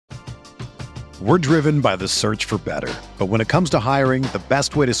We're driven by the search for better. But when it comes to hiring, the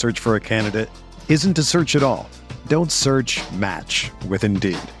best way to search for a candidate isn't to search at all. Don't search, match with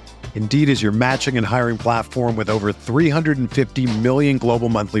Indeed. Indeed is your matching and hiring platform with over 350 million global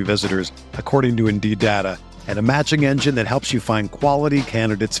monthly visitors, according to Indeed data, and a matching engine that helps you find quality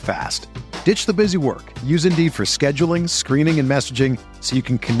candidates fast. Ditch the busy work. Use Indeed for scheduling, screening, and messaging so you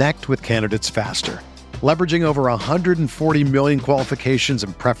can connect with candidates faster. Leveraging over 140 million qualifications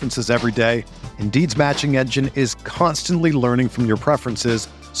and preferences every day, Indeed's matching engine is constantly learning from your preferences,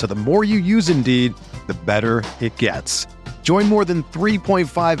 so the more you use Indeed, the better it gets. Join more than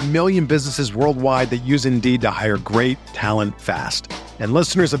 3.5 million businesses worldwide that use Indeed to hire great talent fast. And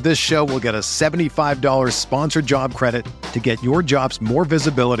listeners of this show will get a $75 sponsored job credit to get your jobs more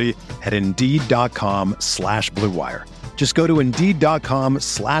visibility at Indeed.com/Blue Wire. Just go to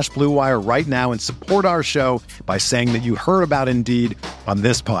Indeed.com/Blue Wire right now and support our show by saying that you heard about Indeed on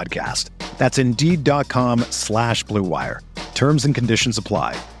this podcast. That's Indeed.com/Blue Wire. Terms and conditions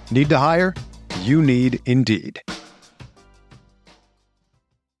apply. Need to hire? You need Indeed.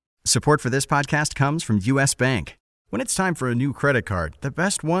 Support for this podcast comes from U.S. Bank. When it's time for a new credit card, the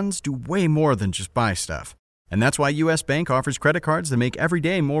best ones do way more than just buy stuff. And that's why U.S. Bank offers credit cards that make every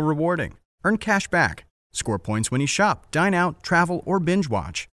day more rewarding. Earn cash back, score points when you shop, dine out, travel, or binge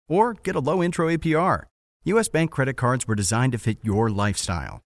watch, or get a low intro APR. U.S. Bank credit cards were designed to fit your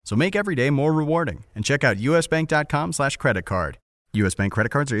lifestyle. So make every day more rewarding and check out usbank.com/credit card. U.S. Bank credit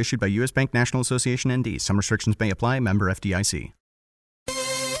cards are issued by U.S. Bank National Association ND. Some restrictions may apply. Member FDIC.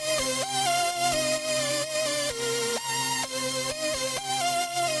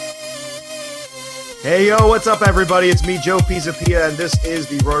 Hey, yo, what's up, everybody? It's me, Joe Pisapia, and this is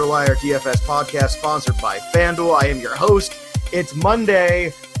the RotoWire DFS podcast sponsored by FanDuel. I am your host. It's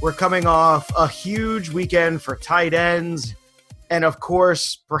Monday. We're coming off a huge weekend for tight ends. And, of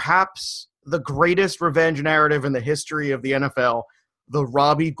course, perhaps the greatest revenge narrative in the history of the NFL, the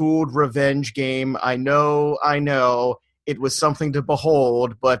Robbie Gould revenge game. I know. It was something to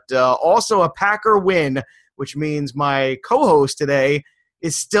behold, but also a Packer win, which means my co-host today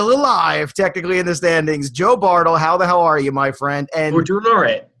is still alive, technically, in the standings. Joe Bartle, how the hell are you, my friend? And we're doing all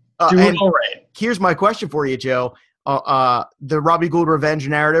right. Here's my question for you, Joe. The Robbie Gould revenge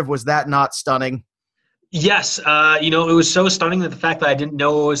narrative, was that not stunning? Yes. It was so stunning that the fact that I didn't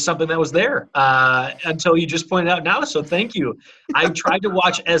know it was something that was there until you just pointed out now. So thank you. I tried to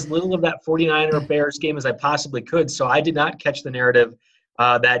watch as little of that 49er Bears game as I possibly could, so I did not catch the narrative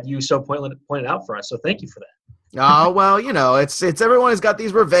that you so pointed out for us. So thank you for that. Oh, well, it's everyone has got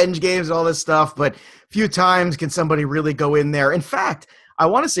these revenge games and all this stuff, but few times can somebody really go in there. In fact, I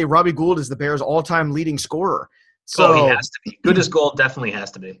want to say Robbie Gould is the Bears' all-time leading scorer. So he has to be. Good as gold definitely has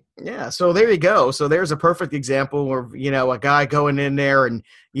to be. Yeah, so there you go. So there's a perfect example where, a guy going in there and,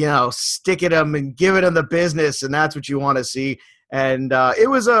 sticking him and giving him the business, and that's what you want to see. And it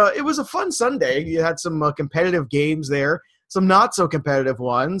was a fun Sunday. You had some competitive games there, some not so competitive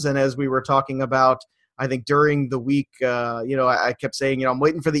ones. And as we were talking about, I think during the week, I kept saying, I'm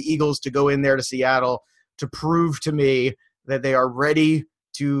waiting for the Eagles to go in there to Seattle to prove to me that they are ready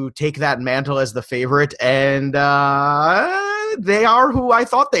to take that mantle as the favorite. And they are who I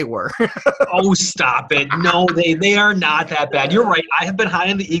thought they were. Oh, stop it. No, they are not that bad. You're right. I have been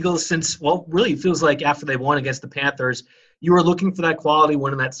high on the Eagles since, really it feels like after they won against the Panthers. You were looking for that quality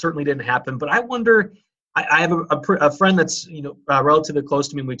win, and that certainly didn't happen. But I wonder, I have a friend that's, relatively close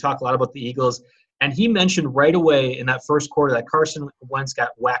to me, and we talk a lot about the Eagles. And he mentioned right away in that first quarter that Carson Wentz got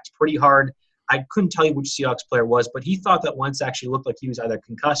whacked pretty hard. I couldn't tell you which Seahawks player it was, but he thought that Wentz actually looked like he was either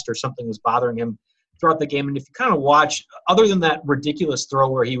concussed or something was bothering him throughout the game. And if you kind of watch, other than that ridiculous throw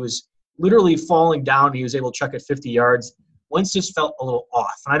where he was literally falling down, he was able to chuck it 50 yards, Wentz just felt a little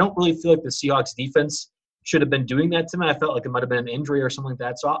off. And I don't really feel like the Seahawks defense should have been doing that to me. I felt like it might have been an injury or something like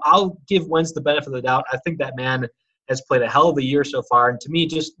that. So I'll give Wentz the benefit of the doubt. I think that man has played a hell of a year so far, and to me, it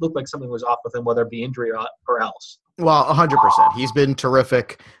just looked like something was off with him, whether it be injury or else. Well, 100%. He's been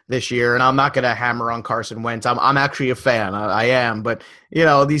terrific this year, and I'm not going to hammer on Carson Wentz. I'm actually a fan. I am. But,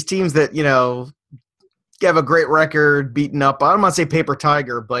 these teams that, have a great record, beaten up, I'm not going to say paper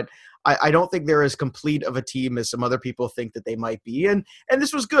tiger, but I don't think they're as complete of a team as some other people think that they might be. And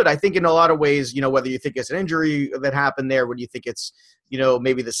this was good. I think in a lot of ways, whether you think it's an injury that happened there, whether you think it's,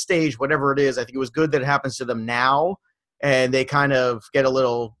 maybe the stage, whatever it is, I think it was good that it happens to them now. And they kind of get a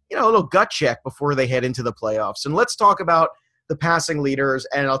little gut check before they head into the playoffs. And let's talk about the passing leaders.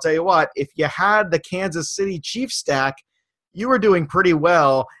 And I'll tell you what, if you had the Kansas City Chiefs stack, you were doing pretty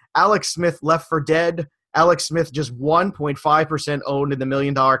well. Alex Smith left for dead. Alex Smith just 1.5% owned in the $1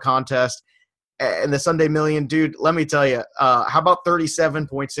 million contest. and the Sunday Million, dude, let me tell you, how about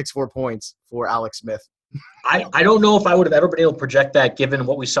 37.64 points for Alex Smith? I don't know if I would have ever been able to project that given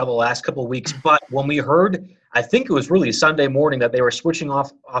what we saw the last couple of weeks, but when we heard, I think it was really Sunday morning that they were switching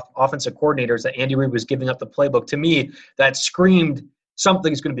off offensive coordinators, that Andy Reid was giving up the playbook, to me, that screamed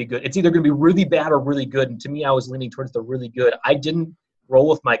something's going to be good. It's either going to be really bad or really good, and to me, I was leaning towards the really good. I didn't roll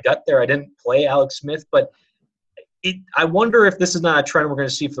with my gut there. I didn't play Alex Smith, but I wonder if this is not a trend we're going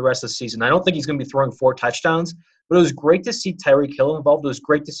to see for the rest of the season. I don't think he's going to be throwing 4 touchdowns, but it was great to see Tyreek Hill involved. It was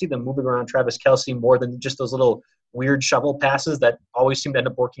great to see them moving around Travis Kelce more than just those little weird shovel passes that always seem to end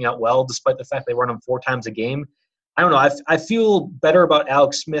up working out well, despite the fact they run them 4 times a game. I don't know. I feel better about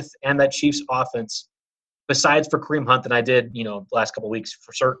Alex Smith and that Chiefs offense, besides for Kareem Hunt, than I did, the last couple of weeks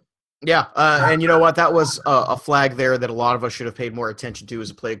for certain. Yeah, and you know what? That was a flag there that a lot of us should have paid more attention to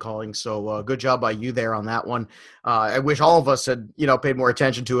as a play calling. So good job by you there on that one. I wish all of us had, paid more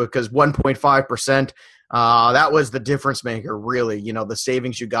attention to it, because 1.5%, that was the difference maker, really. The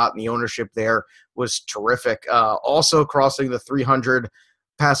savings you got in the ownership there was terrific. Also crossing the 300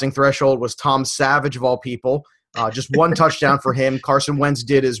 passing threshold was Tom Savage, of all people. Just 1 touchdown for him. Carson Wentz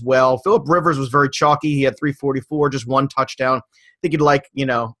did as well. Phillip Rivers was very chalky. He had 344, just 1 touchdown. I think he'd like,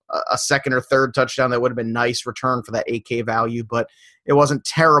 a second or third touchdown. That would have been nice return for that AK value, but it wasn't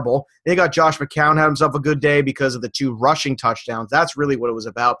terrible. They got Josh McCown, had himself a good day because of the 2 rushing touchdowns. That's really what it was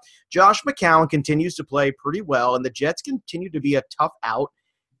about. Josh McCown continues to play pretty well, and the Jets continue to be a tough out.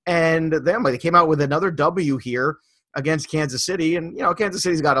 And then they came out with another W here against Kansas City. And, Kansas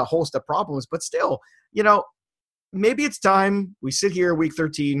City's got a host of problems, but still, maybe it's time we sit here week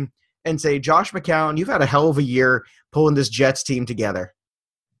 13 and say, Josh McCown, you've had a hell of a year pulling this Jets team together.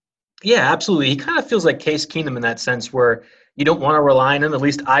 Yeah, absolutely. He kind of feels like Case Keenum in that sense, where you don't want to rely on him. At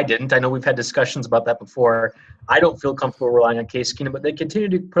least I didn't. I know we've had discussions about that before. I don't feel comfortable relying on Case Keenum, but they continue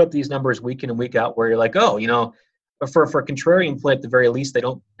to put up these numbers week in and week out where you're like, for a contrarian play at the very least, they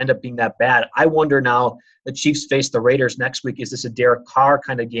don't end up being that bad. I wonder now the Chiefs face the Raiders next week. Is this a Derek Carr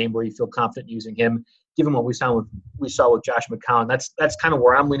kind of game where you feel confident using him, given what we saw with Josh McCown? That's kind of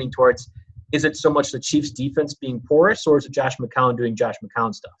where I'm leaning towards. Is it so much the Chiefs' defense being porous, or is it Josh McCown doing Josh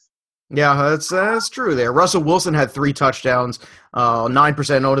McCown stuff? Yeah, that's true there. Russell Wilson had 3 touchdowns,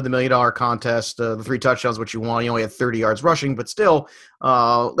 9% owned in the $1 million contest. The 3 touchdowns, what you want. He only had 30 yards rushing, but still,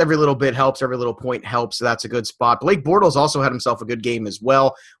 every little bit helps. Every little point helps. So that's a good spot. Blake Bortles also had himself a good game as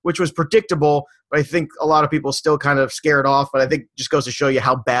well, which was predictable, but I think a lot of people still kind of scared off. But I think just goes to show you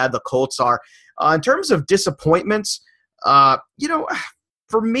how bad the Colts are. In terms of disappointments,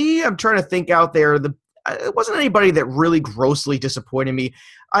 for me, I'm trying to think out there. It wasn't anybody that really grossly disappointed me.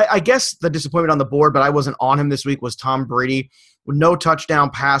 I guess the disappointment on the board, but I wasn't on him this week, was Tom Brady. With no touchdown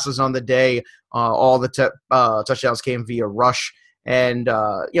passes on the day, all the touchdowns came via rush, and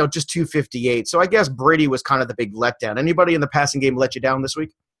just 258. So I guess Brady was kind of the big letdown. Anybody in the passing game let you down this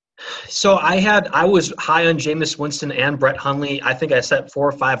week? So I was high on Jameis Winston and Brett Hundley. I think I set 4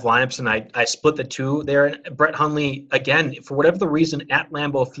 or 5 lineups, and I split the 2 there. And Brett Hundley, again, for whatever the reason, at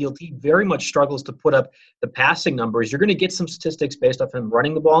Lambeau Field, he very much struggles to put up the passing numbers. You're going to get some statistics based off him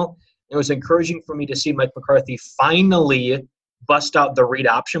running the ball. It was encouraging for me to see Mike McCarthy finally bust out the read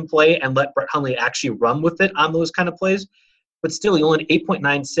option play and let Brett Hundley actually run with it on those kind of plays. But still, he only had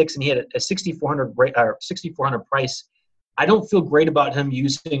 8.96, and he had a 6,400 price. I don't feel great about him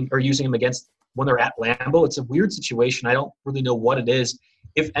using him against when they're at Lambeau. It's a weird situation. I don't really know what it is.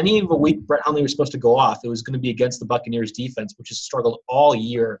 If any of a week Brett Hundley was supposed to go off, it was going to be against the Buccaneers defense, which has struggled all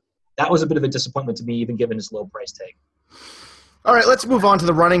year. That was a bit of a disappointment to me, even given his low price tag. All right, let's move on to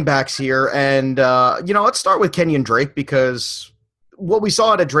the running backs here. And, let's start with Kenyon Drake, because what we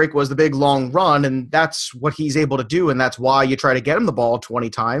saw out of Drake was the big long run, and that's what he's able to do, and that's why you try to get him the ball 20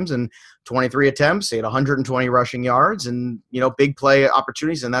 times and 23 attempts. He had 120 rushing yards and, big play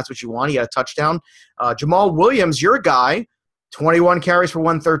opportunities, and that's what you want. He had a touchdown. Jamal Williams, your guy, 21 carries for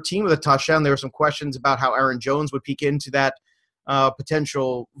 113 with a touchdown. There were some questions about how Aaron Jones would peek into that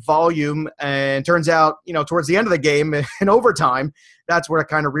potential volume, and turns out, towards the end of the game in overtime, that's where it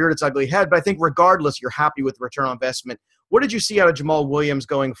kind of reared its ugly head. But I think regardless, you're happy with the return on investment. What did you see out of Jamal Williams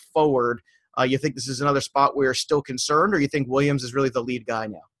going forward? You think this is another spot where you're still concerned, or you think Williams is really the lead guy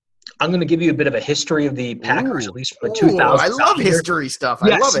now? I'm going to give you a bit of a history of the Packers, at least for the 2000s. I love history stuff.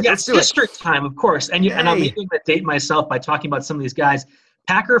 Yes, I love it. Yes, history time, of course. And I'm making a date myself by talking about some of these guys.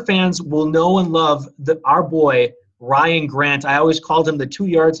 Packer fans will know and love our boy, Ryan Grant. I always called him the 2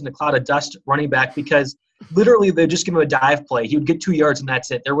 yards in a cloud of dust running back, because literally they just give him a dive play. He would get 2 yards and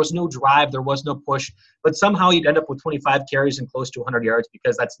that's it. There was no drive. There was no push. But somehow he'd end up with 25 carries and close to 100 yards,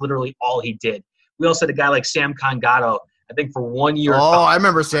 because that's literally all he did. We also had a guy like Sam Congato, I think, for 1 year. Oh, I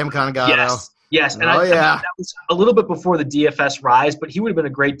remember Sam Congato. Yes. Yes, and Oh, I mean, yeah. that was a little bit before the DFS rise, but he would have been a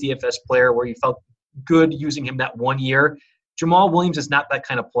great DFS player where you felt good using him that 1 year. Jamal Williams is not that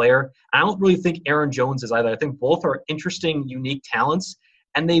kind of player. I don't really think Aaron Jones is either. I think both are interesting, unique talents,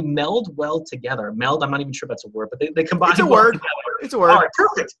 and they meld well together. Meld, I'm not even sure if that's a word, but they combine It's a well word. together. It's a word. All right,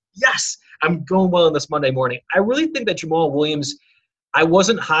 perfect. Yes, I'm going well on this Monday morning. I really think that Jamal Williams, I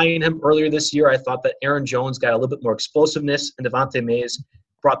wasn't high in him earlier this year. I thought that Aaron Jones got a little bit more explosiveness, and Devontae Mays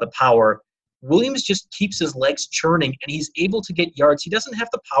brought the power. Williams just keeps his legs churning, and he's able to get yards. He doesn't have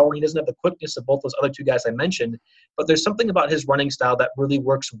the power. He doesn't have the quickness of both those other two guys I mentioned, but there's something about his running style that really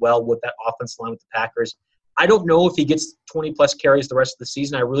works well with that offensive line with the Packers. I don't know if he gets 20-plus carries the rest of the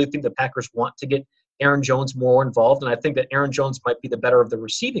season. I really think the Packers want to get Aaron Jones more involved, and I think that Aaron Jones might be the better of the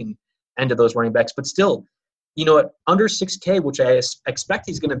receiving end of those running backs. But still, at under 6K, which I expect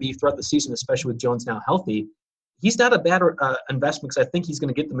he's going to be throughout the season, especially with Jones now healthy, he's not a bad investment because I think he's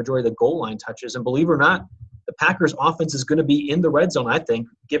going to get the majority of the goal line touches. And believe it or not, the Packers' offense is going to be in the red zone, I think,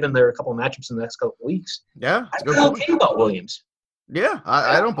 given their couple of matchups in the next couple of weeks. Yeah. I feel okay about Williams. Yeah,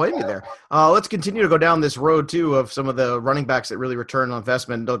 I don't blame you there. Let's continue to go down this road, too, of some of the running backs that really return on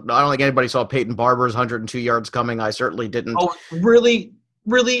investment. I don't think anybody saw Peyton Barber's 102 yards coming. I certainly didn't. Oh, really?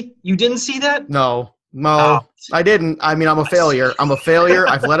 Really? You didn't see that? No, Oh. I didn't. I mean, I'm a failure.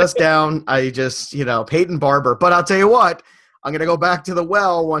 I've let us down. I just, Peyton Barber. But I'll tell you what, I'm going to go back to the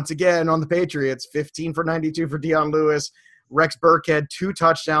well once again on the Patriots. 15 for 92 for Deion Lewis. Rex Burkhead, 2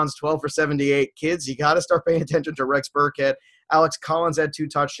 touchdowns, 12 for 78. Kids, you got to start paying attention to Rex Burkhead. Alex Collins had 2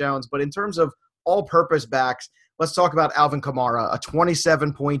 touchdowns. But in terms of all-purpose backs, let's talk about Alvin Kamara, a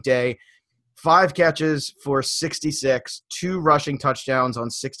 27-point day, 5 catches for 66, 2 rushing touchdowns on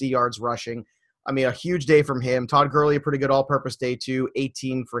 60 yards rushing. I mean, a huge day from him. Todd Gurley, a pretty good all-purpose day, too,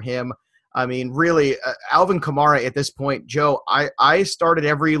 18 for him. I mean, really, Alvin Kamara at this point, Joe, I started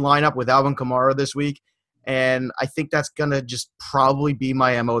every lineup with Alvin Kamara this week, and I think that's going to just probably be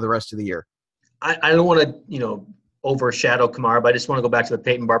my MO the rest of the year. I don't want to, overshadow Kamara, but I just want to go back to the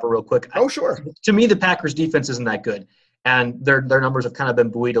Peyton Barber real quick. Oh, sure. To me, the Packers' defense isn't that good, and their numbers have kind of been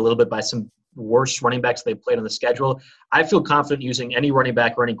buoyed a little bit by some worst running backs they've played on the schedule. I feel confident using any running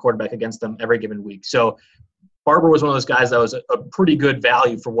back or any quarterback against them every given week. So Barber was one of those guys that was a pretty good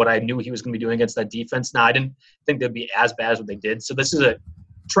value for what I knew he was going to be doing against that defense. Now, I didn't think they'd be as bad as what they did. So this is a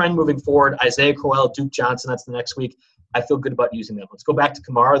trend moving forward. Isaiah Crowell, Duke Johnson, that's the next week. I feel good about using them. Let's go back to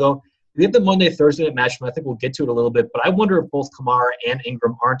Kamara, though. We have the Monday-Thursday night matchup. I think we'll get to it a little bit, but I wonder if both Kamara and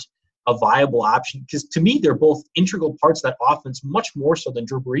Ingram aren't a viable option because to me, they're both integral parts of that offense, much more so than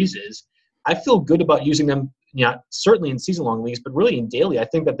Drew Brees is. I feel good about using them, certainly in season-long leagues, but really in daily. I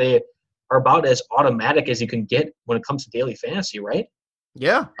think that they are about as automatic as you can get when it comes to daily fantasy, right?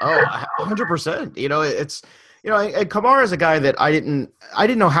 Yeah. Oh, 100%. It's and Kamara is a guy that I didn't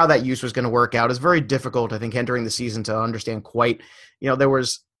know how that use was going to work out. It's very difficult, I think, entering the season to understand quite. There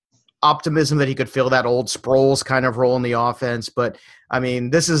was optimism that he could fill that old Sproles kind of role in the offense. But I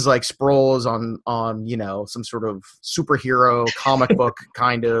mean, this is like Sproles on some sort of superhero comic book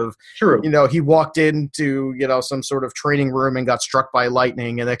kind of. True. He walked into, some sort of training room and got struck by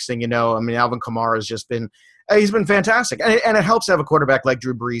lightning. And next thing you know, I mean, Alvin Kamara has just been, he's been fantastic. And it helps to have a quarterback like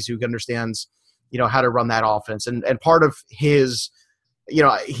Drew Brees who understands, how to run that offense. And part of his,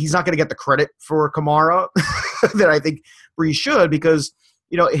 he's not going to get the credit for Kamara that I think Brees should because,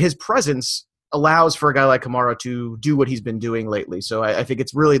 his presence allows for a guy like Kamara to do what he's been doing lately. So I think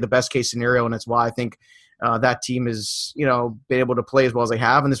it's really the best case scenario, and it's why I think that team has, been able to play as well as they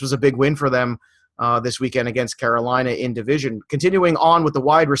have. And this was a big win for them this weekend against Carolina in division. Continuing on with the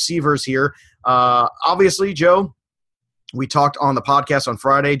wide receivers here, obviously, Joe, we talked on the podcast on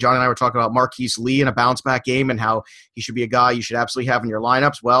Friday. John and I were talking about Marquise Lee in a bounce-back game and how he should be a guy you should absolutely have in your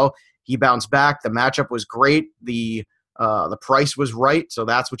lineups. Well, he bounced back. The matchup was great. The price was right, so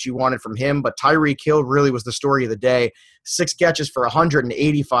that's what you wanted from him. But Tyreek Hill really was the story of the day. 6 catches for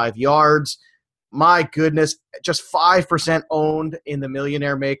 185 yards. My goodness, just 5% owned in the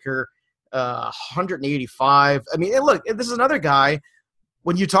Millionaire Maker, 185. I mean, look, this is another guy.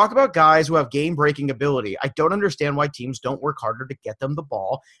 When you talk about guys who have game-breaking ability, I don't understand why teams don't work harder to get them the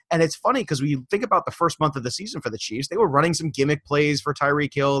ball. And it's funny because when you think about the first month of the season for the Chiefs, they were running some gimmick plays for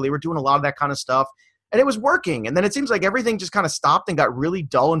Tyreek Hill. They were doing a lot of that kind of stuff. And it was working. And then it seems like everything just kind of stopped and got really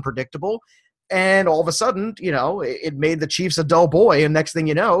dull and predictable. And all of a sudden, it made the Chiefs a dull boy. And next thing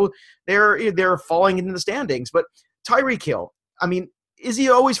you know, they're falling into the standings. But Tyreek Hill, I mean, is he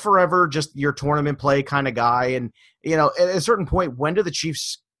always forever just your tournament play kind of guy? And, at a certain point, when do the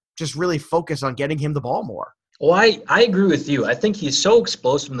Chiefs just really focus on getting him the ball more? Well, I agree with you. I think he's so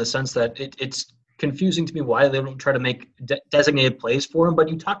explosive in the sense that it's confusing to me why they don't try to make designated plays for him. But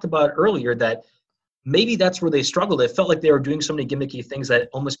you talked about earlier that maybe that's where they struggled. It felt like they were doing so many gimmicky things that it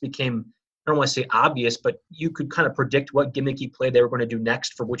almost became, I don't want to say obvious, but you could kind of predict what gimmicky play they were going to do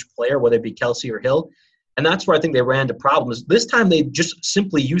next for which player, whether it be Kelsey or Hill. And that's where I think they ran into problems. This time they just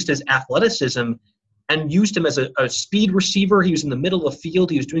simply used his athleticism and used him as a speed receiver. He was in the middle of the field.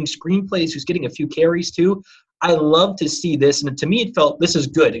 He was doing screenplays. He was getting a few carries too. I love to see this. And to me, it felt this is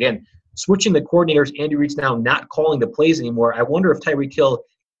good. Again, switching the coordinators, Andy Reid's now not calling the plays anymore. I wonder if Tyreek Hill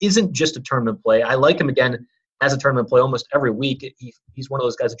isn't just a tournament play. I like him again as a tournament play almost every week. He's one of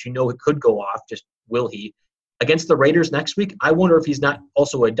those guys that you know he could go off. Just will he? Against the Raiders next week, I wonder if he's not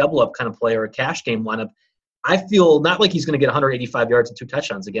also a double-up kind of play or a cash game lineup. I feel not like he's going to get 185 yards and 2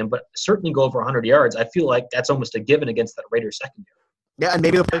 touchdowns again, but certainly go over 100 yards. I feel like that's almost a given against that Raiders secondary. Yeah, and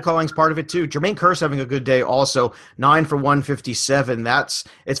maybe the play calling is part of it too. Jermaine Kearse having a good day also, 9 for 157.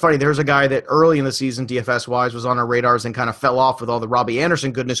 It's funny, there's a guy that early in the season, DFS-wise, was on our radars and kind of fell off with all the Robbie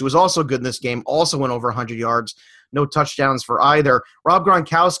Anderson goodness, who was also good in this game, also went over 100 yards, no touchdowns for either. Rob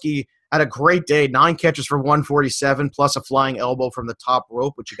Gronkowski had a great day, 9 catches for 147, plus a flying elbow from the top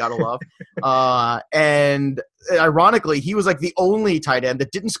rope, which you got to love. And ironically, he was like the only tight end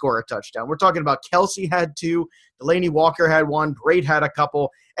that didn't score a touchdown. We're talking about Kelsey had 2, Delaney Walker had 1, Brate had a couple.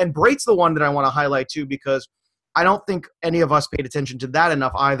 And Brate's the one that I want to highlight too, because I don't think any of us paid attention to that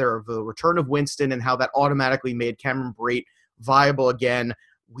enough either, of the return of Winston and how that automatically made Cameron Brate viable again.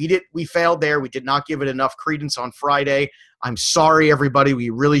 We failed there. We did not give it enough credence on Friday. I'm sorry, everybody. We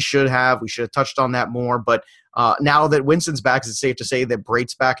really should have. We should have touched on that more. But now that Winston's back, is it safe to say that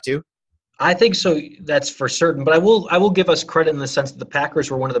Brate's back too? I think so. That's for certain. But I will give us credit in the sense that the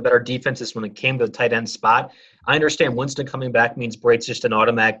Packers were one of the better defenses when it came to the tight end spot. I understand Winston coming back means Brate's just an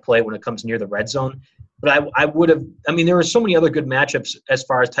automatic play when it comes near the red zone. But I would have – I mean, there were so many other good matchups as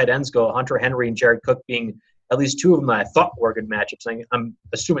far as tight ends go. Hunter Henry and Jared Cook being – at least 2 of them that I thought were good matchups. I'm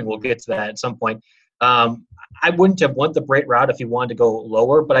assuming we'll get to that at some point. I wouldn't have went the Brate route if he wanted to go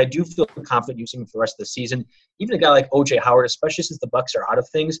lower, but I do feel confident using him for the rest of the season. Even a guy like O.J. Howard, especially since the Bucs are out of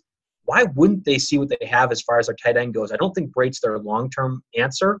things, why wouldn't they see what they have as far as their tight end goes? I don't think Brate's their long-term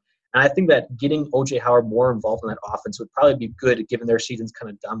answer, and I think that getting O.J. Howard more involved in that offense would probably be good given their season's kind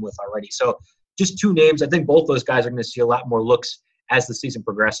of done with already. So just 2 names. I think both those guys are going to see a lot more looks as the season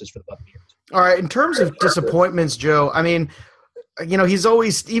progresses for the Buccaneers. All right, in terms of disappointments, Joe, I mean, he's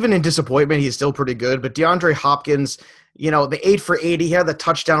always, even in disappointment, he's still pretty good. But DeAndre Hopkins, the 8 for 80, he had the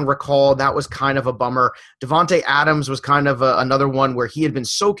touchdown recall. That was kind of a bummer. Devontae Adams was kind of another one where he had been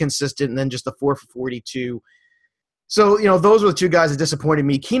so consistent, and then just the 4 for 42. So, those were the 2 guys that disappointed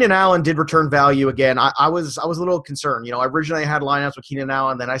me. Keenan Allen did return value again. I was a little concerned. Originally I had lineups with Keenan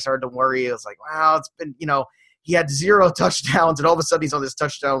Allen, then I started to worry. I was like, wow, it's been, he had 0 touchdowns, and all of a sudden he's on this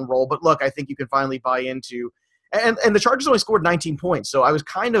touchdown roll. But look, I think you can finally buy into – and the Chargers only scored 19 points. So I was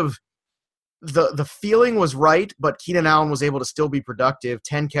kind of – the feeling was right, but Keenan Allen was able to still be productive,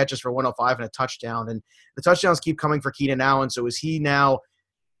 10 catches for 105 and a touchdown. And the touchdowns keep coming for Keenan Allen. So is he now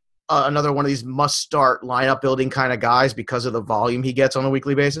another one of these must-start lineup-building kind of guys because of the volume he gets on a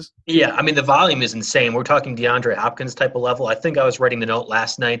weekly basis? Yeah, I mean, the volume is insane. We're talking DeAndre Hopkins type of level. I think I was writing the note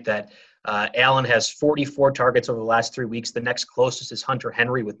last night that – Allen has 44 targets over the last 3 weeks. The next closest is Hunter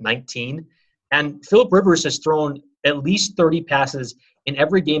Henry with 19. And Phillip Rivers has thrown at least 30 passes in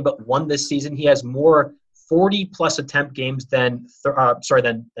every game but one this season. He has more 40-plus attempt games than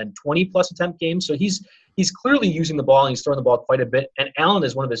 20-plus attempt games. So he's clearly using the ball, and he's throwing the ball quite a bit. And Allen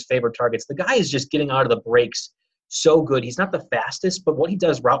is one of his favorite targets. The guy is just getting out of the breaks so good. He's not the fastest, but what he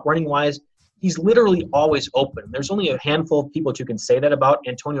does route running-wise, he's literally always open. There's only a handful of people that you can say that about.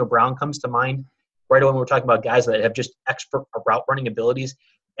 Antonio Brown comes to mind right away when we're talking about guys that have just expert route running abilities.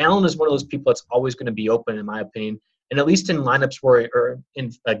 Allen is one of those people that's always going to be open, in my opinion. And at least in lineups or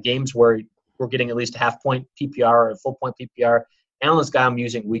in games where we're getting at least a half-point PPR or a full-point PPR, Allen's a guy I'm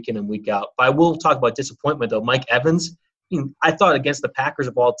using week in and week out. But I will talk about disappointment, though. Mike Evans, I thought against the Packers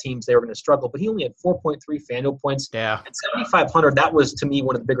of all teams they were going to struggle, but he only had 4.3 FanDuel points. Yeah. At 7,500, that was, to me,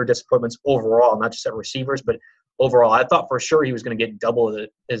 one of the bigger disappointments overall, not just at receivers, but overall. I thought for sure he was going to get double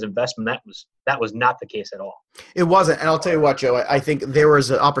his investment. That was not the case at all. It wasn't. And I'll tell you what, Joe, I think there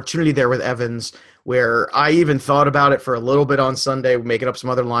was an opportunity there with Evans where I even thought about it for a little bit on Sunday, making up some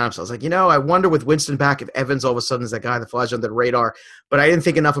other lineups. I was like, I wonder with Winston back if Evans all of a sudden is that guy that flies under the radar. But I didn't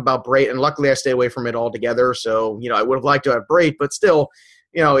think enough about Brate, and luckily I stayed away from it altogether. So, I would have liked to have Brate, but still,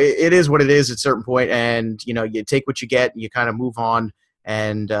 it is what it is at a certain point, and, you take what you get and you kind of move on.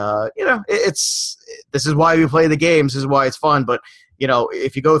 And, this is why we play the games. This is why it's fun. But,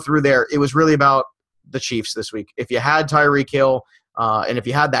 if you go through there, it was really about the Chiefs this week. If you had Tyreek Hill, And if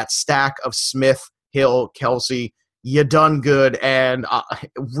you had that stack of Smith, Hill, Kelsey, you done good. And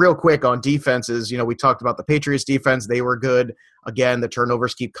real quick on defenses, we talked about the Patriots defense. They were good. Again, the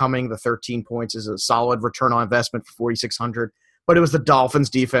turnovers keep coming. The 13 points is a solid return on investment for 4,600. But it was the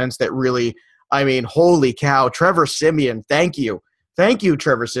Dolphins defense that really, holy cow. Trevor Siemian, thank you. Thank you,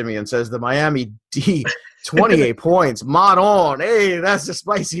 Trevor Siemian, says the Miami D. 28 points. Mod on. Hey, that's a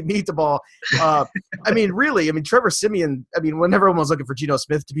spicy meatball. Really, Trevor Siemian, when everyone was looking for Geno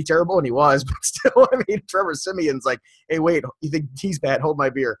Smith to be terrible, and he was, but still, Trevor Siemian's like, hey, wait, you think he's bad? Hold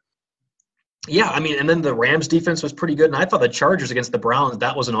my beer. Yeah, and then the Rams defense was pretty good, and I thought the Chargers against the Browns,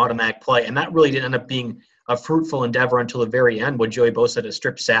 that was an automatic play, and that really didn't end up being a fruitful endeavor until the very end when Joey Bosa had a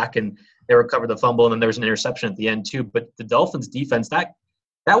strip sack, and they recovered the fumble, and then there was an interception at the end too. But the Dolphins defense, that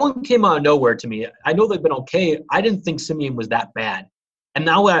one came out of nowhere to me. I know they've been okay. I didn't think Siemian was that bad. And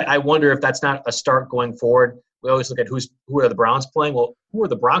now I wonder if that's not a start going forward. We always look at who are the Browns playing. Well, who are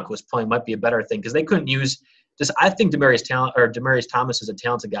the Broncos playing might be a better thing because they couldn't use – I think Demaryius Thomas is a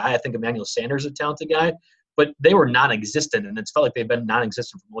talented guy. I think Emmanuel Sanders is a talented guy. But they were non-existent, and it's felt like they've been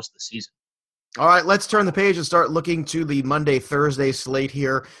non-existent for most of the season. All right, let's turn the page and start looking to the Monday-Thursday slate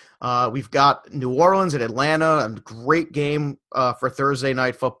here. We've got New Orleans and Atlanta, a great game for Thursday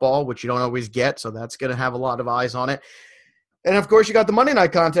night football, which you don't always get, so that's going to have a lot of eyes on it. And, of course, you got the Monday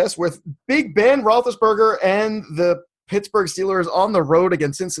night contest with Big Ben Roethlisberger and the Pittsburgh Steelers on the road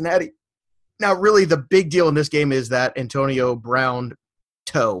against Cincinnati. Now, really, the big deal in this game is that Antonio Brown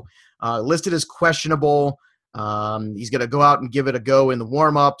toe, listed as questionable. He's going to go out and give it a go in the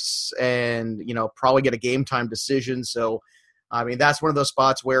warm-ups and, probably get a game-time decision. So, that's one of those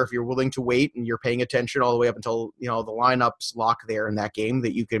spots where if you're willing to wait and you're paying attention all the way up until, the lineups lock there in that game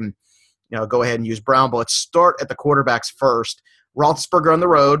that you can, go ahead and use Brown. But let's start at the quarterbacks first. Roethlisberger on the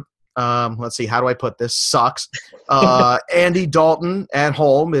road. Let's see, how do I put this? Sucks. Andy Dalton at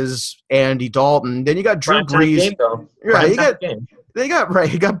home is Andy Dalton. Then you got Drew Brees. Game, though. Right,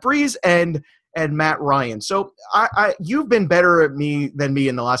 you got Brees and Matt Ryan. So you've been better than me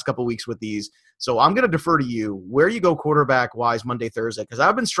in the last couple of weeks with these. So I'm going to defer to you. Where you go quarterback-wise Monday, Thursday? Because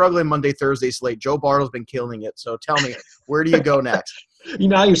I've been struggling Monday, Thursday slate. Joe Bartle's been killing it. So tell me, where do you go next?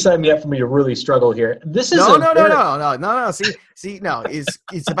 You're setting me up for me to really struggle here. This is no. See, no.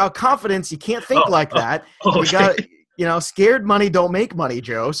 It's about confidence. You can't think like that. Okay. You got, scared money don't make money,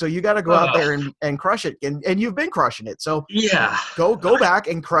 Joe. So you got to go out there and crush it. And you've been crushing it. So yeah, go back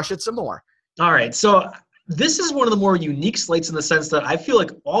and crush it some more. All right. So this is one of the more unique slates in the sense that I feel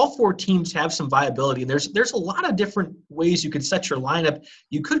like all four teams have some viability. And there's a lot of different ways you could set your lineup.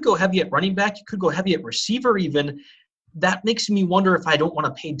 You could go heavy at running back. You could go heavy at receiver even. That makes me wonder if I don't want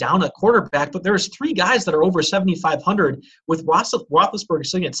to pay down at quarterback. But there's three guys that are over 7,500 with Roethlisberger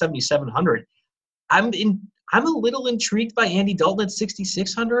sitting at 7,700. I'm a little intrigued by Andy Dalton at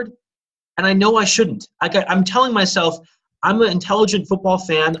 6,600. And I know I shouldn't. I'm telling myself, I'm an intelligent football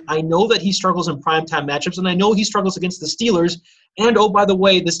fan. I know that he struggles in primetime matchups, and I know he struggles against the Steelers. And, oh, by the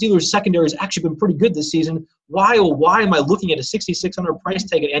way, the Steelers' secondary has actually been pretty good this season. Why am I looking at a 6,600 price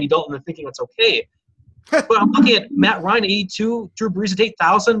tag at Andy Dalton and thinking it's okay? But I'm looking at Matt Ryan at 82, Drew Brees at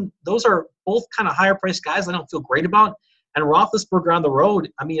 8,000. Those are both kind of higher-priced guys I don't feel great about. And Roethlisberger on the road,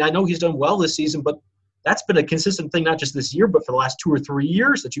 I know he's done well this season, but that's been a consistent thing not just this year, but for the last 2 or 3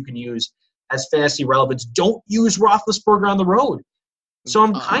 years that you can use as fantasy relevance. Don't use Roethlisberger on the road. So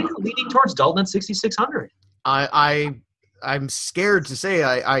I'm kind of leaning towards Dalton at 6,600. I'm scared to say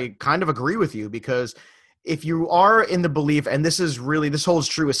I kind of agree with you because if you are in the belief, and this holds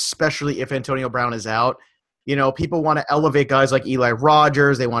true especially if Antonio Brown is out, people want to elevate guys like Eli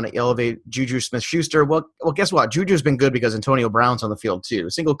Rogers. They want to elevate Juju Smith-Schuster. Well, guess what? Juju's been good because Antonio Brown's on the field too.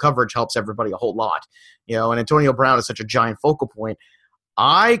 Single coverage helps everybody a whole lot, and Antonio Brown is such a giant focal point.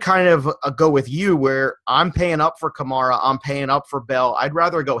 I kind of go with you where I'm paying up for Kamara. I'm paying up for Bell. I'd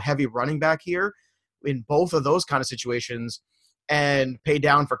rather go heavy running back here in both of those kind of situations and pay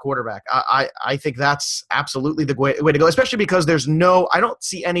down for quarterback. I think that's absolutely the way to go, especially because I don't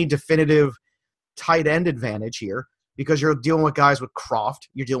see any definitive tight end advantage here because you're dealing with guys with Croft.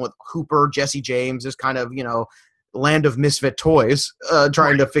 You're dealing with Hooper, Jesse James, this kind of, land of misfit toys,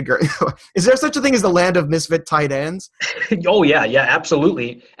 trying to figure – is there such a thing as the land of misfit tight ends? Oh, yeah,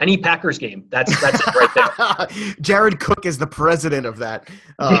 absolutely. Any Packers game, that's it right there. Jared Cook is the president of that.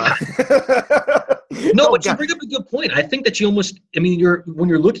 No, but you bring up a good point. I think that you almost – when you're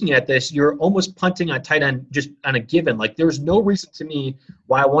looking at this, you're almost punting on tight end just on a given. Like there's no reason to me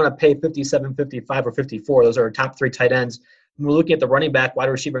why I want to pay 57, 55, or 54. Those are our top three tight ends. We're looking at the running back, wide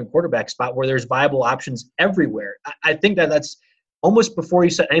receiver, and quarterback spot where there's viable options everywhere. I think that's almost before you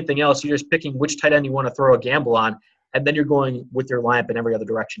set anything else, you're just picking which tight end you want to throw a gamble on. and then you're going with your lineup in every other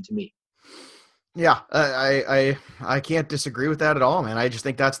direction to me. Yeah, I can't disagree with that at all, man. I just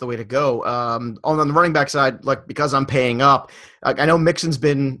think that's the way to go. On the running back side, like, because I'm paying up, I know Mixon's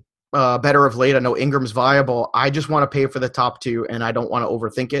been better of late. I know Ingram's viable. I just want to pay for the top two, and I don't want to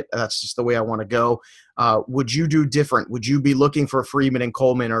overthink it. That's just the way I want to go. Would you do different? Would you be looking for Freeman and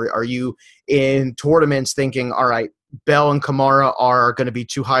Coleman, or are you in tournaments thinking, all right, Bell and Kamara are going to be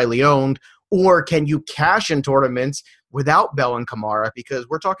too highly owned, or can you cash in tournaments without Bell and Kamara? Because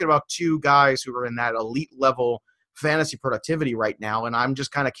we're talking about two guys who are in that elite level fantasy productivity right now, and I'm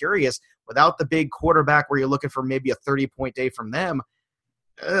just kind of curious, without the big quarterback where you're looking for maybe a 30-point day from them,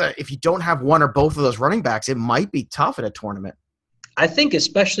 if you don't have one or both of those running backs, it might be tough at a tournament. I think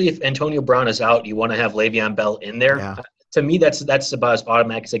especially if Antonio Brown is out, you want to have Le'Veon Bell in there. Yeah. To me, that's about as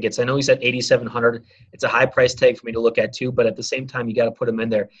automatic as it gets. I know he's at 8,700. It's a high price tag for me to look at too, but at the same time, you got to put him in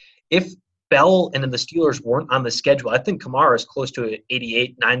there. If Bell and then the Steelers weren't on the schedule, I think Kamara is close to an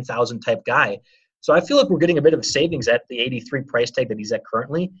 88, 9,000 type guy. So I feel like we're getting a bit of a savings at the 83 price tag that he's at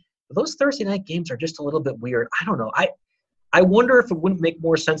currently. But those Thursday night games are just a little bit weird. I don't know. I wonder if it wouldn't make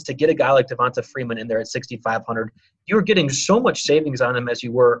more sense to get a guy like Devonta Freeman in there at 6,500. You're getting so much savings on him as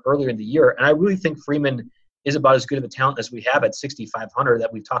you were earlier in the year, and I really think Freeman is about as good of a talent as we have at 6,500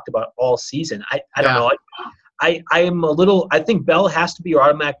 that we've talked about all season. I don't know. I think Bell has to be your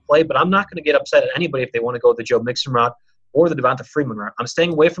automatic play, but I'm not going to get upset at anybody if they want to go the Joe Mixon route or the Devonta Freeman route. I'm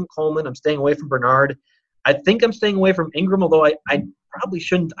staying away from Coleman. I'm staying away from Bernard. I think I'm staying away from Ingram, although I probably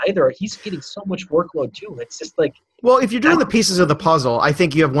shouldn't either. He's getting so much workload too. It's just like, well, if you're doing the pieces of the puzzle, I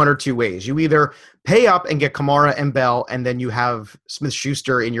think you have one or two ways. You either pay up and get Kamara and Bell, and then you have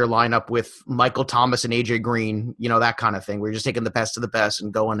Smith-Schuster in your lineup with Michael Thomas and AJ Green, that kind of thing, where you're just taking the best of the best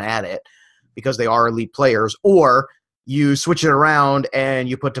and going at it because they are elite players. Or you switch it around and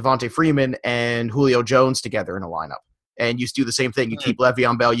you put Devonta Freeman and Julio Jones together in a lineup. And you do the same thing. You keep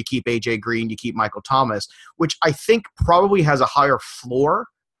Le'Veon Bell, you keep A.J. Green, you keep Michael Thomas, which I think probably has a higher floor.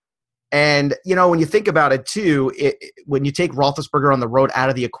 And, when you think about it, too, when you take Roethlisberger on the road out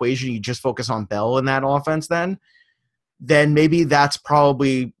of the equation, you just focus on Bell in that offense then maybe that's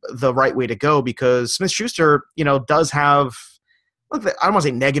probably the right way to go, because Smith-Schuster, does have, I don't want to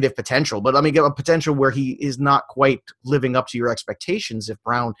say negative potential, but let me get a potential where he is not quite living up to your expectations if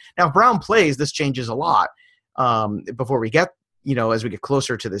Brown plays, this changes a lot. Before we get, as we get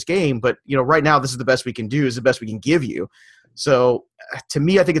closer to this game. But, right now, this is the best we can do, is the best we can give you. So to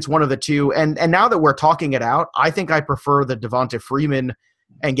me, I think it's one of the two. And now that we're talking it out, I think I prefer the Devonta Freeman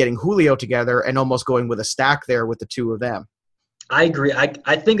and getting Julio together and almost going with a stack there with the two of them. I agree.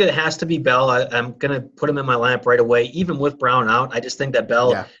 I think it has to be Bell. I'm going to put him in my lineup right away, even with Brown out. I just think that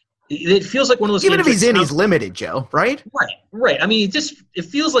Bell it feels like one of those even games if he's in, he's limited, Joe, right? Right. I mean, it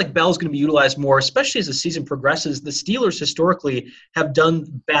feels like Bell's going to be utilized more, especially as the season progresses. The Steelers historically have done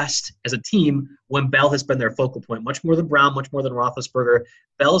best as a team when Bell has been their focal point, much more than Brown, much more than Roethlisberger.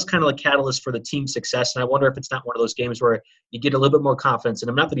 Bell is kind of a catalyst for the team's success, and I wonder if it's not one of those games where you get a little bit more confidence in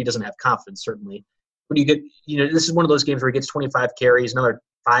him. Not that he doesn't have confidence, certainly. But you get, this is one of those games where he gets 25 carries, another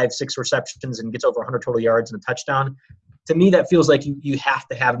 5-6 receptions, and gets over 100 total yards and a touchdown. To me, that feels like you have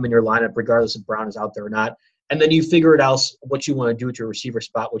to have him in your lineup regardless if Brown is out there or not. And then you figure it out what you want to do at your receiver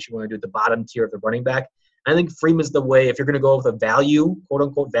spot, what you want to do at the bottom tier of the running back. I think Freeman's the way. If you're going to go with a value,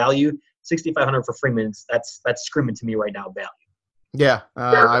 quote-unquote value, 6,500 for Freeman, that's screaming to me right now, value. Yeah,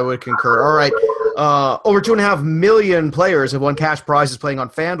 I would concur. All right. Over 2.5 million players have won cash prizes playing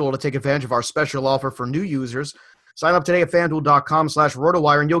on FanDuel. To take advantage of our special offer for new users, sign up today at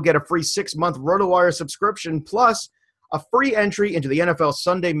FanDuel.com/RotoWire, and you'll get a free 6-month RotoWire subscription, plus a free entry into the NFL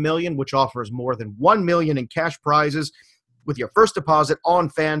Sunday Million, which offers more than $1 million in cash prizes with your first deposit on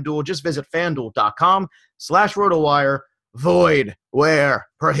FanDuel. Just visit FanDuel.com/RotoWire. Void where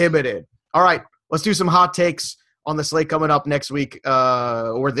prohibited. All right, let's do some hot takes on the slate coming up next week,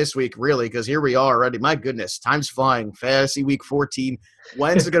 or this week, really, because here we are already. My goodness, time's flying. Fantasy Week 14.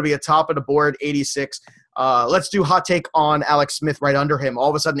 When's it going to be a top of the board, 86? Let's do hot take on Alex Smith right under him. All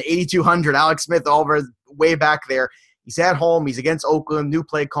of a sudden, 8,200. Alex Smith over way back there. He's at home. He's against Oakland. New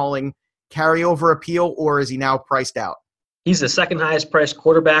play calling. Carryover appeal, or is he now priced out? He's the second highest priced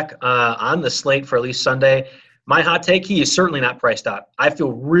quarterback on the slate for at least Sunday. My hot take, he is certainly not priced out. I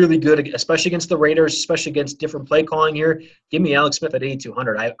feel really good, especially against the Raiders, especially against different play calling here. Give me Alex Smith at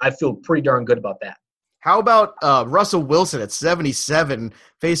 8,200. I feel pretty darn good about that. How about Russell Wilson at 77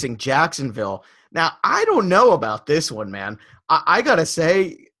 facing Jacksonville? Now, I don't know about this one, man. I got to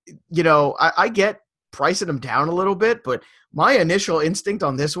say, I get pricing him down a little bit, but my initial instinct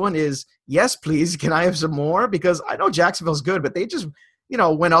on this one is, yes, please, can I have some more? Because I know Jacksonville's good, but they just –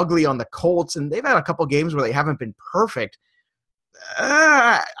 went ugly on the Colts, and they've had a couple games where they haven't been perfect.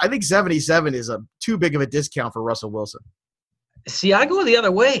 I think 77 is too big of a discount for Russell Wilson. See, I go the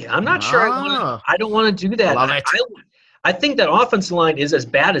other way. I'm not sure I don't want to do that. Love it. I think that offensive line is as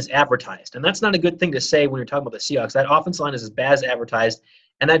bad as advertised, and that's not a good thing to say when you're talking about the Seahawks. That offensive line is as bad as advertised,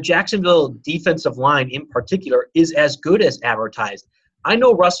 and that Jacksonville defensive line in particular is as good as advertised. I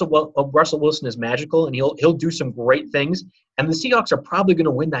know Russell Wilson is magical, and he'll do some great things, and the Seahawks are probably going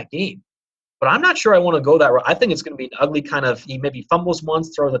to win that game. But I'm not sure I want to go that route. I think it's going to be an ugly kind of – he maybe fumbles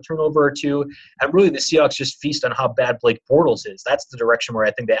once, throws a turnover or two, and really the Seahawks just feast on how bad Blake Bortles is. That's the direction where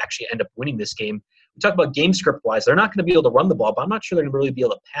I think they actually end up winning this game. We talk about game script-wise. They're not going to be able to run the ball, but I'm not sure they're going to really be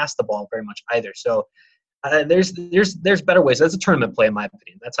able to pass the ball very much either. So there's better ways. That's a tournament play in my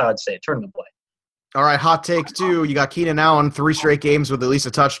opinion. That's how I'd say it, tournament play. All right, hot take 2. You got Keenan Allen, 3 straight games with at least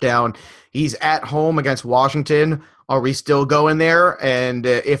a touchdown. He's at home against Washington. Are we still going there? And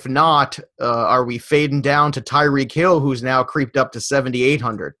if not, are we fading down to Tyreek Hill, who's now creeped up to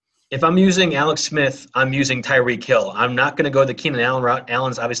 7,800? If I'm using Alex Smith, I'm using Tyreek Hill. I'm not going to go the Keenan Allen route.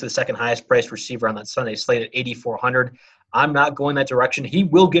 Allen's obviously the second highest priced receiver on that Sunday slate at 8,400. I'm not going that direction. He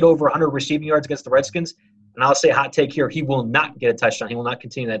will get over 100 receiving yards against the Redskins. And I'll say hot take here, he will not get a touchdown. He will not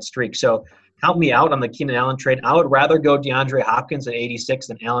continue that streak. So count me out on the Keenan Allen trade. I would rather go DeAndre Hopkins at 86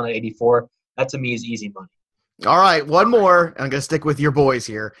 than Allen at 84. That to me is easy money. All right, one more. I'm going to stick with your boys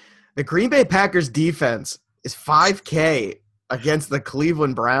here. The Green Bay Packers defense is $5K against the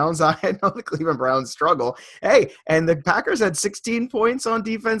Cleveland Browns. I know the Cleveland Browns struggle. Hey, and the Packers had 16 points on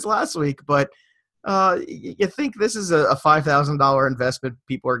defense last week, but you think this is a $5,000 investment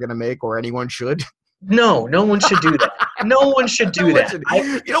people are going to make, or anyone should? No one should do that. No one should do that.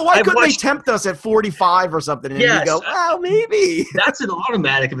 Why couldn't they tempt us at 45 or something? And we go, well, maybe. That's an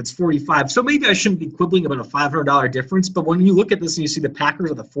automatic if it's 45. So maybe I shouldn't be quibbling about a $500 difference. But when you look at this and you see the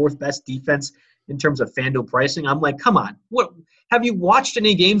Packers are the 4th best defense in terms of FanDuel pricing, I'm like, come on. What have you watched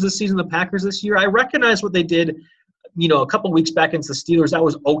any games this season, the Packers this year? I recognize what they did, a couple weeks back against the Steelers. That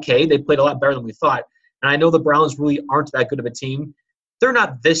was okay. They played a lot better than we thought. And I know the Browns really aren't that good of a team. They're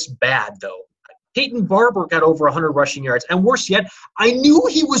not this bad, though. Peyton Barber got over 100 rushing yards. And worse yet, I knew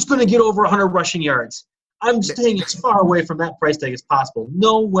he was going to get over 100 rushing yards. I'm staying as far away from that price tag as possible.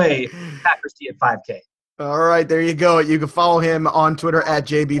 No way Packers D at 5K. All right, there you go. You can follow him on Twitter at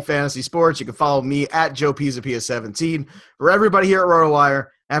JB Fantasy Sports. You can follow me at Joe Pisa 17. For everybody here at RotoWire,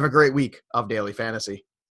 have a great week of Daily Fantasy.